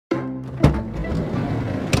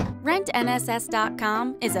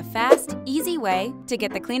RentNSS.com is a fast, easy way to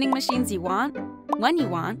get the cleaning machines you want, when you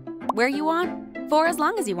want, where you want, for as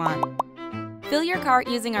long as you want. Fill your cart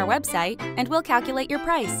using our website and we'll calculate your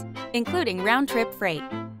price, including round-trip freight.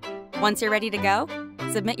 Once you're ready to go,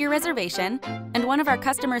 submit your reservation, and one of our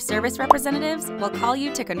customer service representatives will call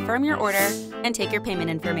you to confirm your order and take your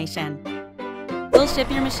payment information. We'll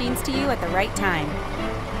ship your machines to you at the right time.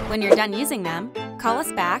 When you're done using them, call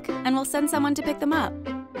us back and we'll send someone to pick them up.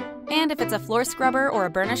 And if it's a floor scrubber or a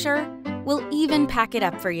burnisher, we'll even pack it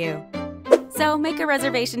up for you. So make a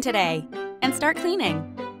reservation today and start cleaning.